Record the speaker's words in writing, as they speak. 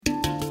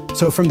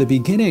So from the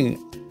beginning,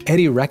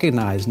 Etty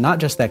recognized not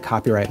just that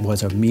copyright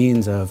was a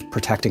means of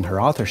protecting her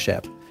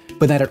authorship,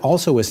 but that it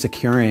also was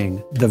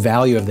securing the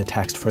value of the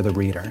text for the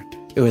reader.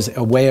 It was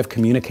a way of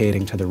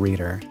communicating to the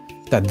reader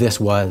that this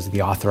was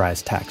the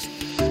authorized text.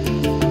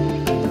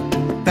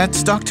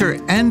 That's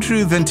Dr.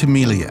 Andrew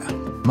Ventimiglia,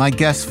 my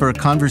guest for a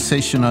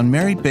conversation on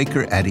Mary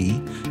Baker Eddy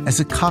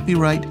as a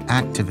copyright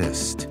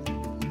activist.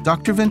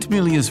 Dr.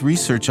 Ventimiglia's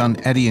research on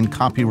Eddy and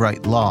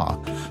copyright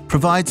law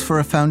provides for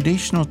a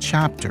foundational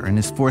chapter in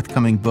his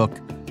forthcoming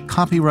book,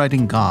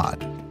 Copyrighting God,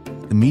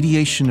 The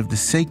Mediation of the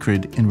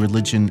Sacred in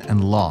Religion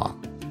and Law,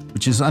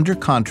 which is under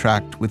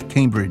contract with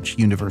Cambridge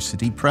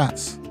University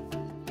Press.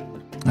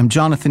 I'm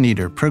Jonathan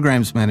Eder,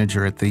 Programs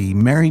Manager at the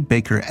Mary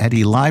Baker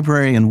Eddy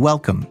Library, and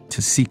welcome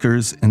to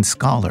Seekers and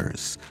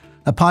Scholars,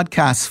 a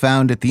podcast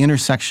found at the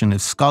intersection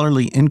of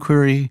scholarly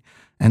inquiry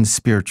and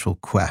spiritual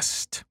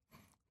quest.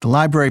 The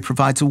library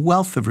provides a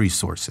wealth of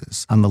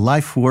resources on the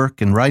life,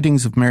 work, and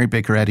writings of Mary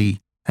Baker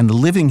Eddy and the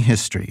living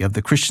history of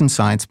the Christian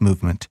Science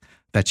movement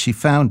that she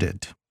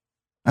founded.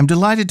 I'm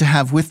delighted to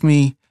have with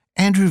me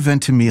Andrew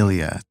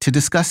Ventimiglia to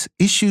discuss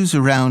issues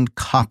around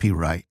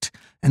copyright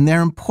and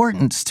their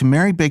importance to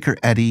Mary Baker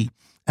Eddy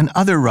and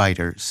other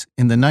writers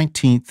in the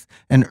 19th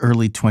and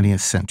early 20th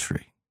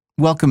century.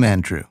 Welcome,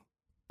 Andrew.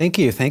 Thank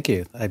you.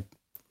 I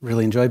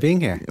really enjoy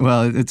being here.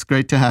 Well, it's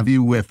great to have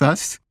you with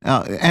us.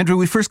 Andrew,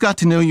 we first got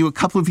to know you a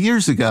couple of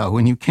years ago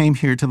when you came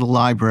here to the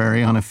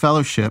library on a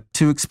fellowship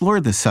to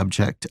explore the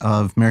subject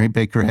of Mary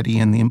Baker Eddy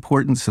and the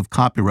importance of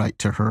copyright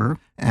to her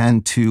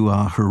and to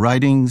her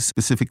writings,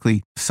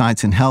 specifically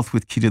Science and Health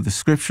with Key to the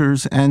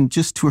Scriptures, and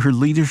just to her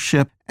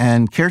leadership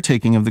and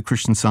caretaking of the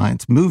Christian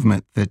Science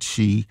movement that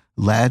she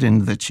led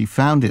and that she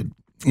founded.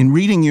 In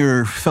reading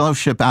your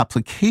fellowship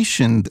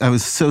application, I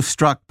was so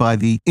struck by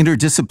the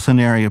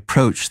interdisciplinary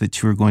approach that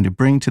you were going to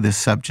bring to this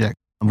subject,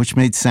 which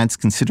made sense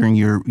considering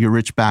your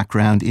rich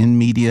background in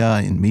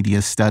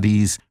media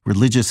studies,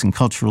 religious and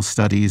cultural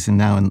studies, and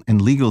now in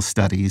legal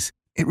studies.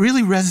 It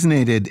really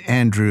resonated,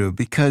 Andrew,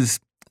 because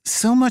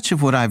so much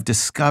of what I've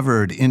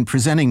discovered in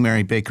presenting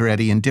Mary Baker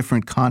Eddy in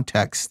different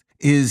contexts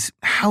is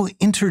how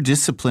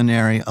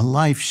interdisciplinary a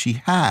life she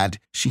had.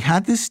 She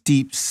had this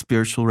deep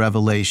spiritual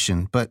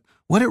revelation, but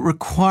what it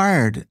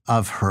required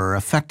of her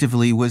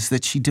effectively was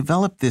that she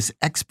developed this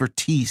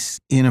expertise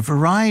in a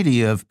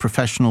variety of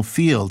professional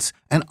fields,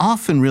 and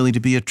often really to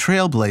be a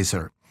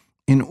trailblazer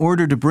in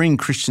order to bring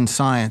Christian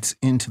Science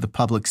into the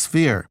public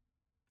sphere.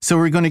 So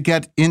we're going to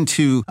get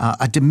into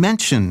a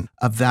dimension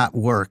of that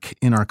work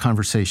in our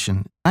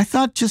conversation. I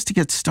thought just to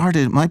get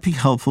started, it might be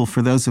helpful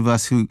for those of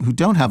us who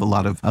don't have a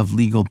lot of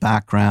legal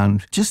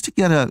background, just to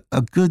get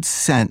a good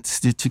sense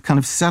to kind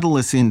of settle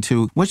us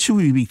into what should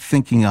we be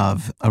thinking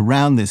of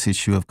around this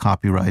issue of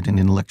copyright and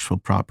intellectual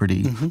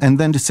property, and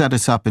then to set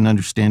us up in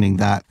understanding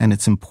that and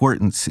its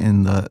importance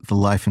in the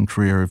life and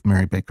career of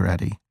Mary Baker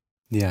Eddy.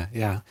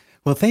 Yeah.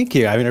 Well, thank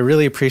you. I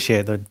really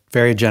appreciate the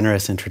very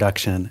generous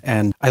introduction.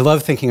 And I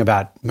love thinking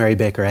about Mary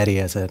Baker Eddy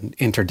as an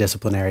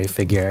interdisciplinary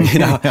figure.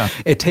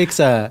 It takes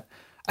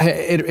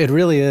it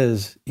really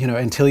is,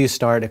 until you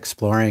start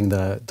exploring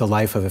the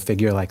life of a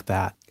figure like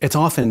that, it's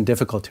often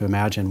difficult to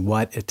imagine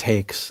what it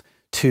takes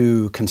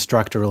to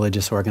construct a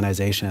religious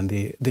organization,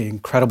 the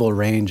incredible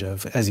range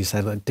of, as you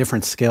said,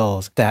 different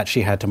skills that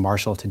she had to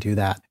marshal to do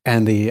that.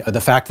 And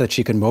the fact that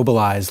she could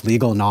mobilize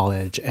legal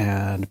knowledge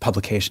and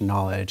publication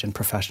knowledge and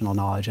professional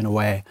knowledge in a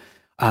way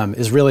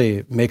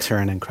really makes her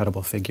an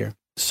incredible figure.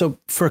 So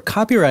for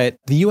copyright,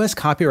 the U.S.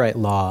 copyright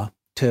law,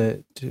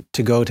 to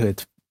go to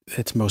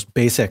its most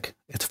basic,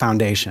 its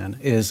foundation,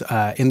 is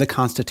in the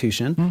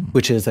Constitution,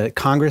 which is that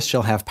Congress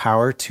shall have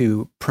power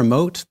to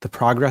promote the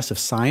progress of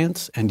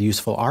science and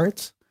useful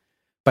arts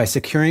by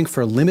securing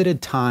for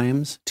limited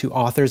times to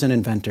authors and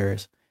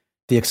inventors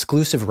the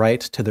exclusive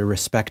right to their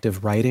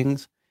respective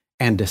writings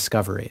and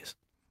discoveries.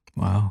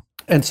 Wow.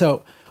 And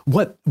so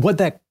what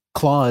that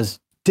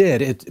clause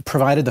did, it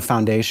provided the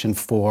foundation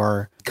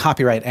for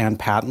copyright and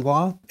patent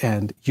law.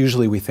 And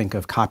usually we think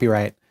of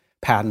copyright,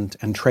 patent,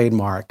 and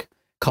trademark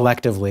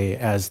collectively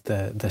as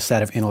the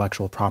set of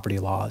intellectual property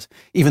laws,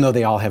 even though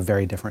they all have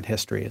very different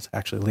histories,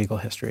 actually legal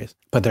histories,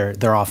 but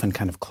they're often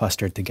kind of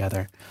clustered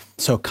together.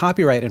 So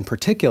copyright in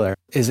particular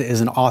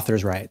is an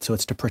author's right. So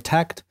it's to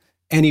protect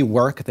any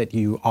work that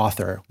you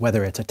author,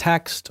 whether it's a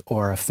text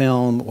or a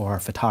film or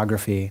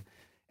photography,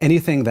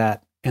 anything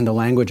that in the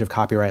language of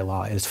copyright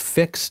law is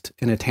fixed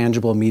in a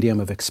tangible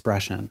medium of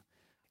expression,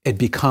 it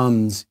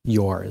becomes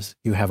yours.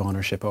 You have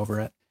ownership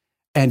over it.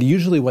 And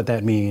usually what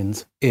that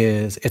means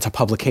is it's a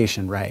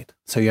publication right.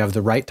 So you have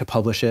the right to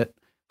publish it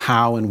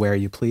how and where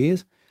you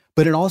please,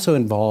 but it also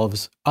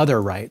involves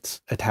other rights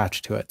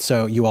attached to it.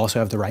 So you also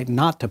have the right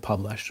not to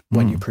publish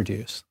what you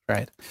produce,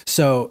 right?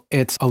 So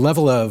it's a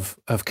level of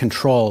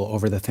control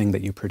over the thing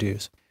that you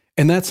produce.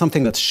 And that's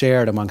something that's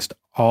shared amongst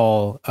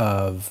all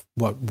of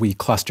what we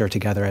cluster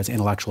together as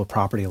intellectual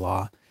property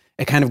law.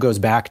 It kind of goes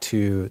back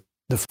to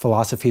the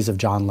philosophies of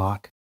John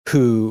Locke,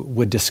 who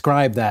would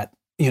describe that,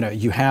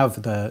 you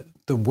have the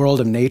world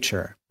of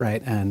nature,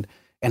 right? And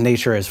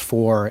nature is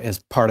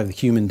part of the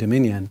human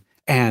dominion.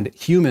 And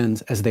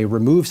humans, as they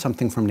remove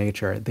something from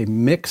nature, they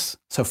mix.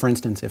 So for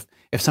instance,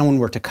 if someone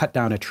were to cut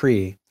down a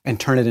tree and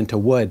turn it into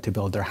wood to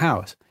build their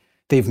house,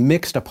 they've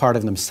mixed a part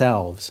of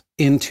themselves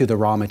into the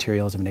raw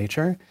materials of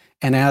nature,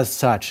 and as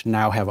such,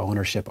 now have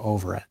ownership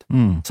over it.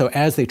 So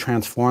as they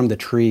transform the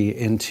tree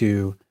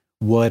into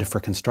wood for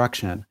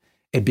construction,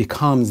 it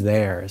becomes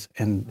theirs,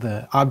 and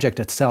the object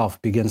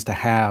itself begins to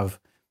have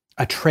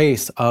a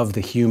trace of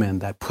the human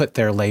that put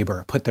their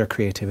labor, put their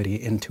creativity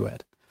into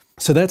it.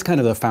 So that's kind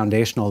of the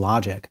foundational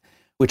logic,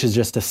 which is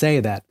just to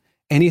say that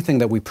anything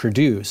that we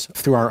produce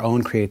through our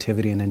own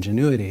creativity and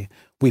ingenuity,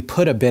 we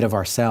put a bit of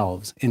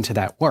ourselves into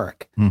that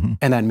work, and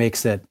that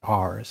makes it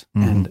ours.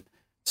 And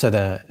so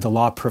the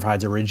law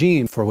provides a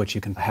regime for which you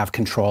can have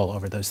control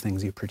over those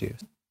things you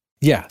produce.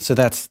 Yeah, so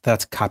that's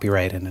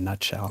copyright in a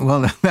nutshell.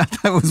 Well, that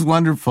was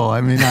wonderful.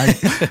 I mean,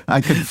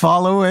 I could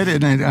follow it,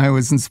 and I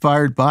was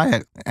inspired by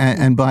it,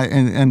 and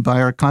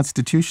by our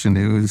Constitution.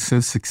 It was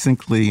so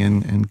succinctly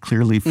and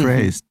clearly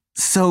phrased.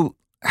 So,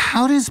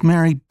 how does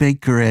Mary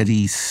Baker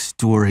Eddy's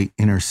story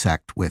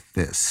intersect with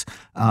this?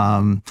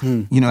 You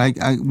know,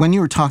 when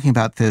you were talking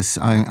about this,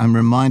 I'm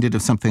reminded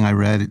of something I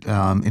read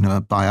in a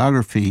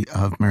biography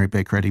of Mary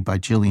Baker Eddy by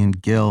Gillian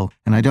Gill,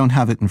 and I don't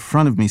have it in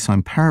front of me, so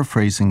I'm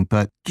paraphrasing,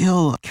 but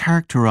Gill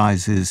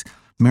characterizes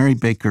Mary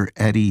Baker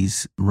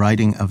Eddy's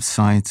writing of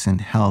Science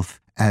and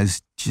Health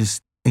as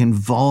just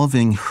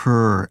involving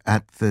her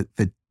at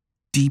the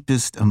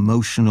deepest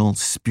emotional,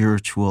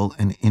 spiritual,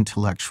 and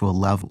intellectual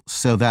levels.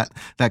 So that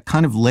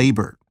kind of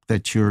labor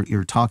that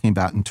you're talking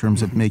about in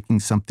terms of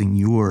making something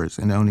yours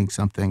and owning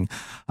something,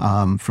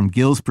 from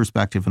Gill's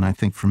perspective, and I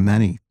think from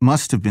many,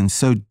 must have been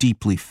so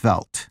deeply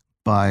felt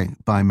by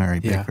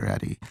Mary Baker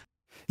Eddy.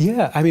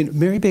 Yeah, I mean,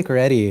 Mary Baker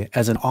Eddy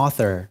as an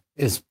author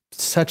is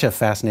such a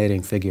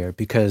fascinating figure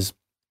because,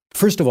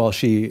 first of all,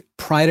 she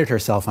prided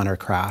herself on her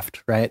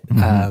craft, right?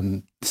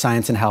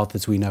 Science and Health,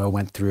 as we know,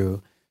 went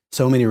through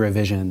so many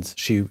revisions.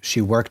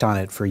 She worked on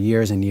it for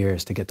years and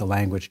years to get the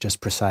language just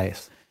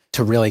precise,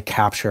 to really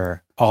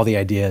capture all the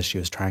ideas she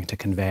was trying to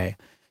convey.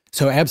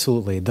 So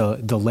absolutely,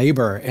 the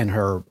labor in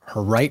her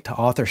right to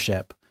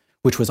authorship,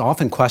 which was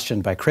often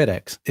questioned by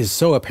critics, is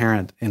so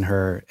apparent in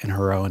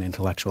her own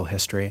intellectual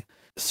history.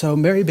 So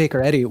Mary Baker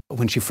Eddy,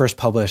 when she first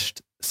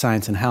published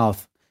Science and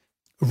Health,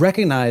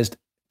 recognized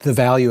the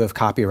value of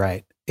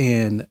copyright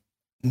in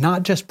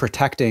not just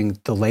protecting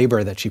the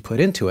labor that she put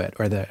into it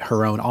or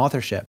her own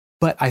authorship,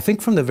 but I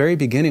think from the very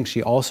beginning,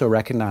 she also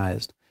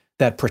recognized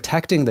that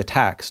protecting the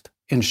text,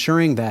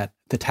 ensuring that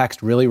the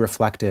text really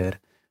reflected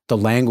the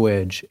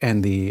language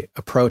and the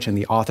approach and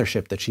the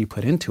authorship that she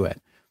put into it,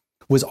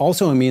 was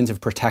also a means of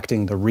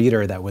protecting the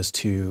reader that was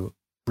to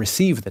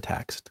receive the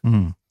text.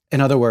 In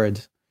other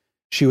words,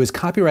 she was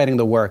copywriting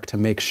the work to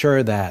make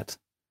sure that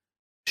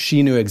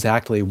she knew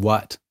exactly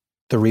what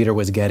the reader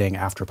was getting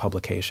after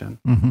publication.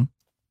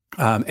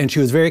 And she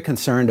was very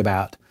concerned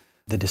about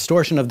the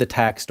distortion of the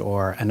text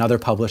or another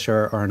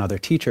publisher or another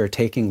teacher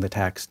taking the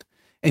text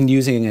and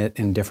using it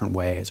in different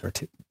ways or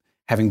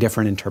having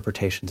different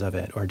interpretations of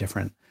it or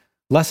different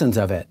lessons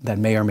of it that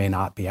may or may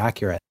not be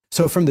accurate.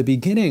 So from the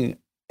beginning,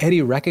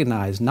 Eddy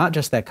recognized not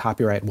just that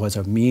copyright was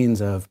a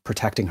means of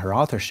protecting her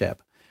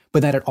authorship,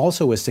 but that it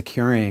also was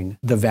securing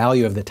the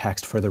value of the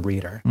text for the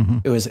reader.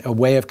 It was a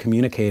way of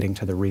communicating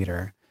to the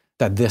reader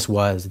that this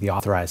was the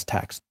authorized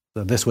text,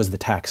 that this was the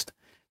text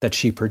that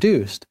she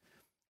produced.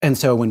 And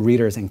so when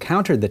readers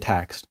encountered the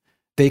text,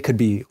 they could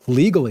be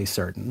legally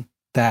certain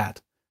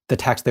that the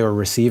text they were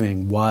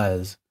receiving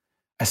was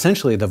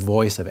essentially the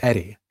voice of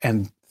Eddy,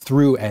 and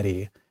through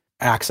Eddy,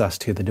 access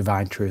to the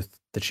divine truth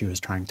that she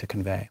was trying to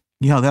convey.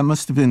 Yeah, that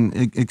must have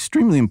been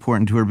extremely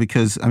important to her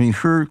because, I mean,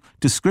 her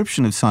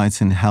description of Science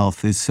and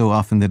Health is so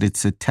often that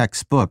it's a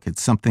textbook.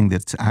 It's something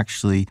that's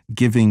actually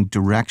giving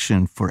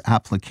direction for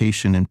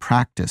application and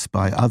practice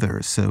by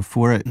others. So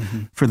for it,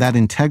 for that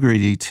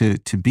integrity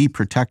to be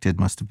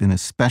protected must have been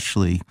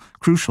especially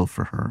crucial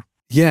for her.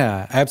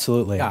 Yeah,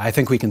 absolutely. I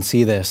think we can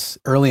see this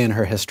early in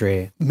her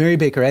history. Mary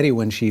Baker Eddy,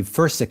 when she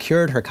first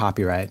secured her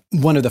copyright,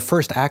 one of the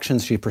first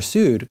actions she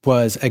pursued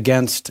was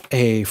against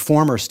a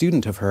former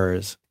student of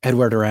hers,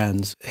 Edward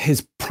Arends.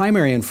 His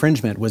primary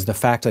infringement was the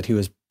fact that he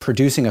was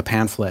producing a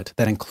pamphlet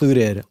that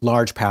included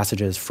large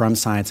passages from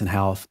Science and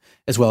Health,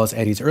 as well as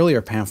Eddy's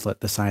earlier pamphlet,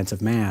 The Science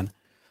of Man.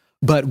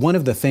 But one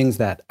of the things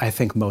that I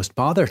think most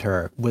bothered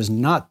her was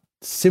not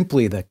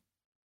simply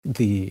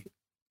the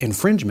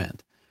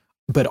infringement,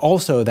 but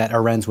also that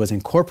Arends was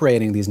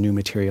incorporating these new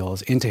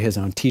materials into his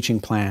own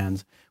teaching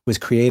plans, was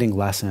creating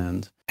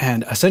lessons,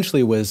 and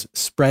essentially was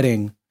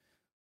spreading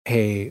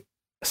a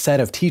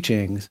set of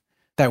teachings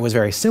that was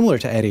very similar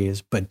to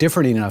Eddy's, but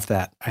different enough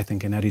that I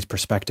think in Eddy's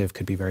perspective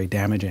could be very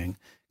damaging,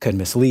 could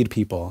mislead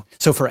people.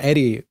 So for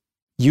Eddy,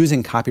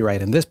 using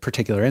copyright in this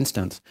particular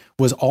instance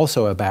was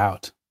also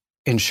about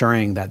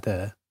ensuring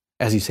that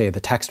as you say, the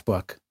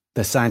textbook,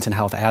 the Science and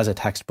Health as a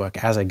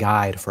textbook, as a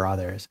guide for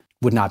others,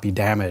 would not be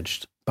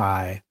damaged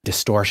by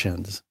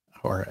distortions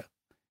or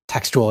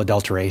textual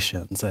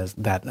adulterations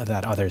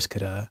that others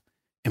could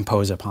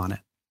impose upon it.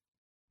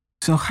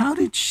 So how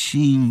did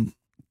she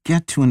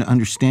get to an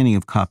understanding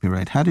of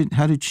copyright? How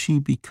did she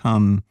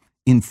become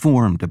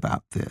informed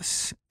about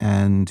this?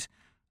 And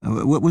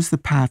what was the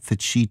path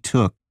that she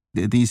took?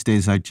 These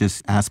days, I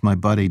just ask my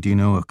buddy, do you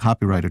know a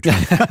copyright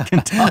attorney I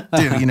can talk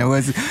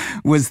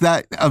to? Was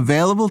that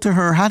available to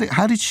her?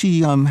 How did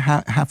she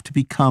have to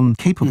become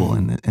capable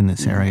in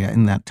this area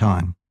in that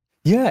time?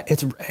 Yeah,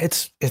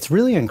 it's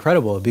really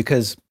incredible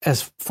because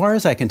as far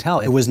as I can tell,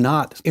 it was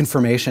not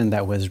information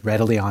that was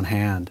readily on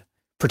hand,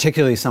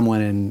 particularly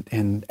someone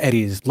in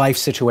Eddie's life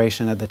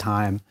situation at the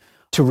time,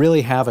 to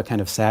really have a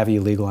kind of savvy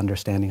legal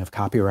understanding of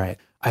copyright.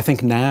 I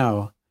think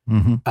now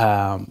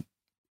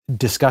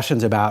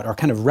discussions about or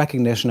kind of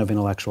recognition of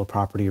intellectual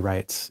property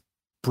rights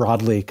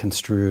broadly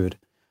construed,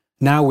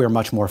 now we're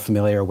much more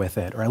familiar with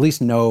it, or at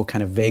least know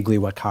kind of vaguely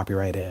what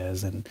copyright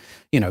is, and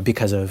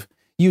because of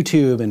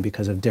YouTube and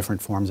because of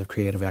different forms of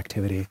creative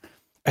activity.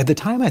 At the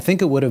time, I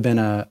think it would have been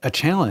a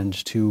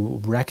challenge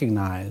to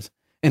recognize,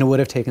 and it would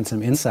have taken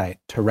some insight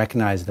to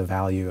recognize the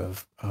value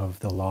of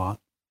the law.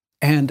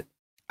 And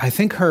I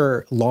think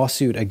her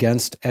lawsuit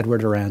against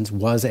Edward Arends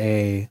was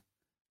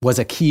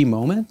a key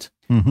moment.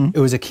 Mm-hmm. It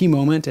was a key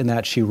moment in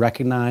that she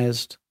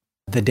recognized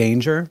the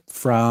danger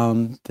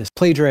from this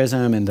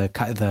plagiarism and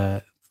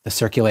the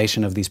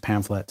circulation of these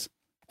pamphlets.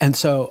 And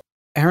so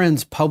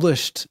Arends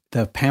published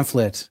the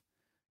pamphlet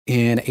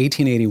in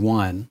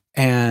 1881,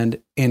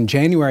 and in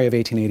January of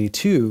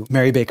 1882,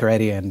 Mary Baker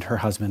Eddy and her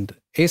husband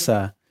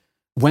Asa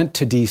went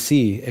to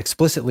D.C.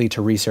 explicitly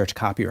to research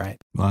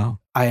copyright. Wow!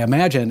 I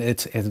imagine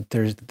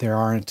there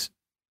aren't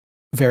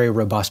very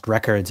robust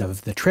records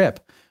of the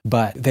trip,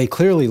 but they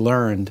clearly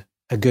learned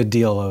a good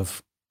deal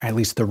of at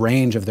least the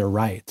range of their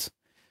rights,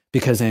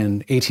 because in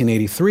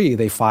 1883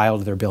 they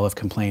filed their bill of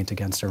complaint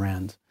against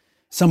Arends.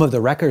 Some of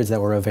the records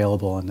that were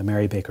available in the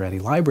Mary Baker Eddy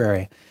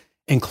Library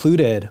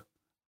included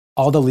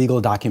all the legal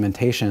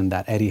documentation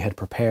that Eddy had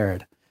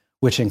prepared,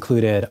 which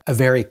included a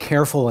very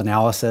careful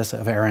analysis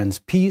of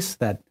Arends' piece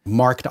that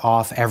marked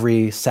off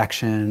every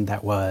section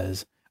that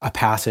was a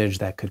passage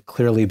that could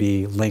clearly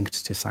be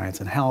linked to science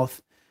and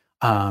health.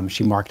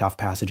 She marked off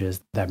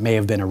passages that may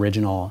have been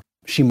original.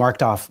 She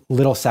marked off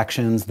little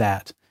sections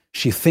that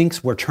she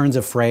thinks were turns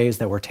of phrase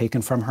that were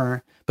taken from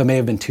her, but may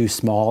have been too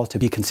small to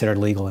be considered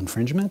legal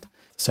infringement.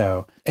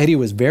 So Eddy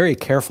was very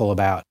careful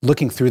about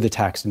looking through the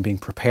text and being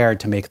prepared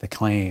to make the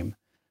claim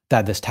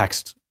that this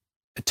text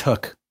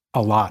took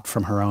a lot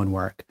from her own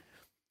work.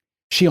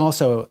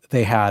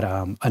 They had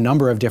a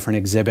number of different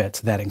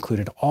exhibits that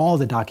included all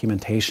the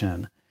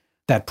documentation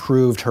that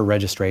proved her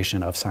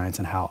registration of science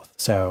and health.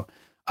 So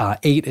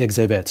 8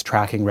 exhibits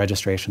tracking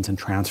registrations and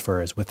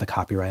transfers with the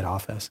Copyright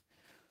Office.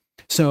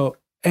 So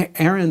the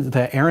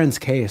Arends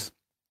case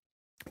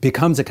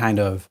becomes a kind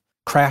of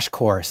crash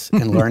course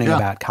in learning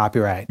about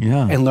copyright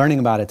and learning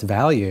about its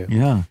value.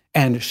 Yeah.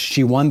 And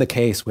she won the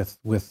case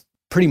with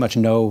pretty much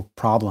no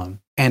problem.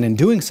 And in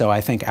doing so,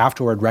 I think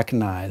afterward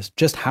recognized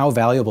just how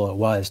valuable it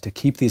was to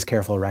keep these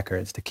careful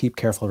records, to keep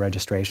careful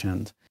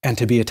registrations, and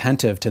to be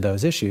attentive to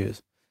those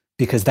issues,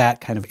 because that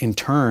kind of in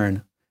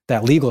turn,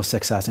 that legal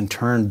success in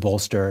turn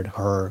bolstered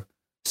her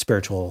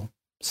spiritual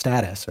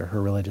status or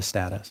her religious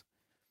status.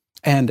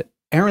 And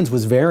Arends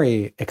was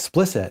very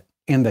explicit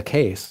in the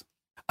case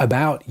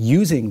about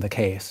using the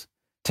case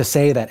to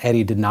say that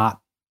Eddy did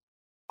not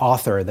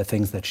author the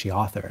things that she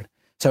authored.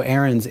 So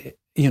Arends,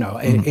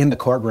 in the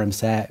courtroom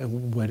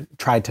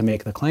tried to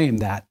make the claim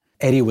that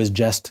Eddy was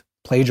just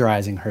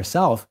plagiarizing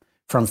herself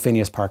from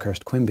Phineas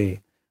Parkhurst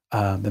Quimby,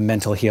 the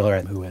mental healer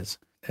who was,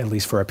 at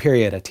least for a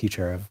period, a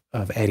teacher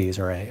of Eddy's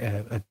or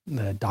a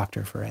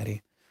doctor for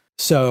Eddy.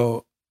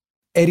 So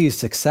Eddy's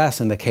success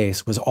in the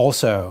case was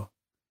also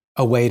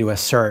a way to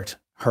assert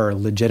her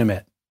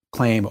legitimate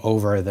claim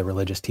over the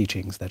religious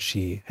teachings that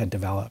she had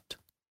developed.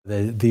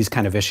 These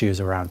kind of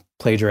issues around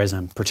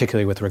plagiarism,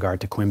 particularly with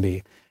regard to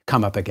Quimby,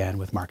 come up again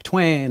with Mark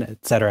Twain,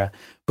 et cetera.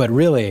 But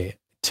really,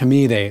 to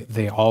me,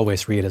 they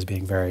always read as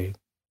being very,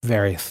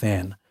 very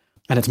thin.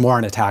 And it's more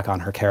an attack on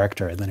her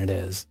character than it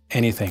is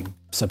anything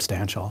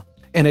substantial.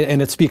 And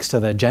it speaks to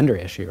the gender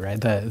issue,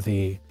 right?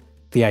 The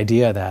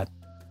idea that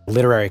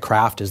literary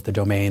craft is the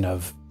domain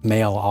of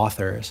male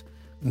authors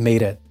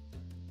made it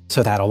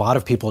so that a lot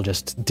of people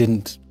just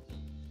didn't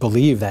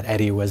believe that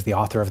Eddy was the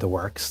author of the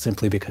works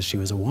simply because she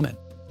was a woman.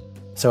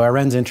 So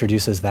Arends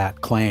introduces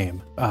that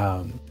claim,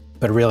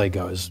 but really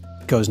goes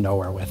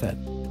nowhere with it.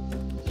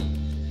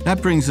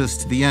 That brings us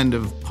to the end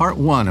of part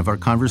 1 of our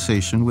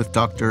conversation with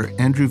Dr.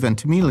 Andrew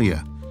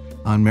Ventimiglia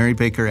on Mary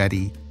Baker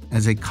Eddy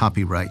as a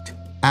copyright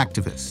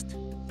activist.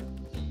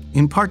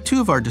 In part 2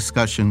 of our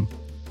discussion,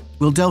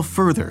 we'll delve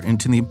further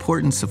into the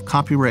importance of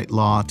copyright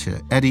law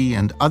to Eddy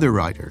and other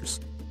writers,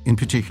 in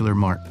particular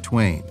Mark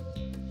Twain.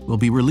 We'll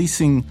be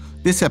releasing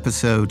this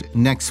episode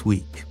next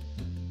week.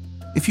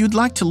 If you'd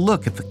like to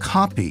look at the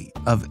copy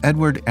of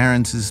Edward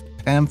Arends'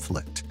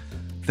 pamphlet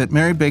that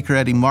Mary Baker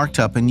Eddy marked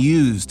up and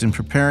used in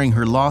preparing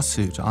her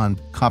lawsuit on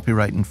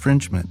copyright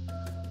infringement,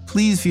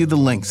 please view the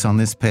links on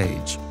this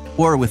page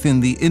or within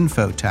the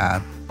Info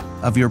tab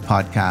of your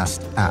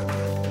podcast app.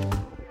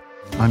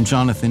 I'm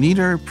Jonathan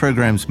Eder,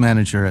 Programs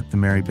Manager at the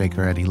Mary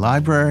Baker Eddy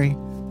Library.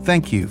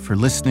 Thank you for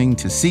listening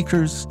to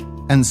Seekers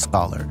and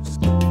Scholars.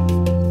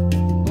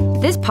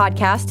 This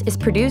podcast is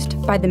produced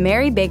by the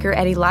Mary Baker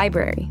Eddy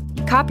Library.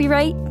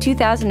 Copyright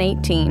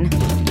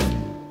 2018.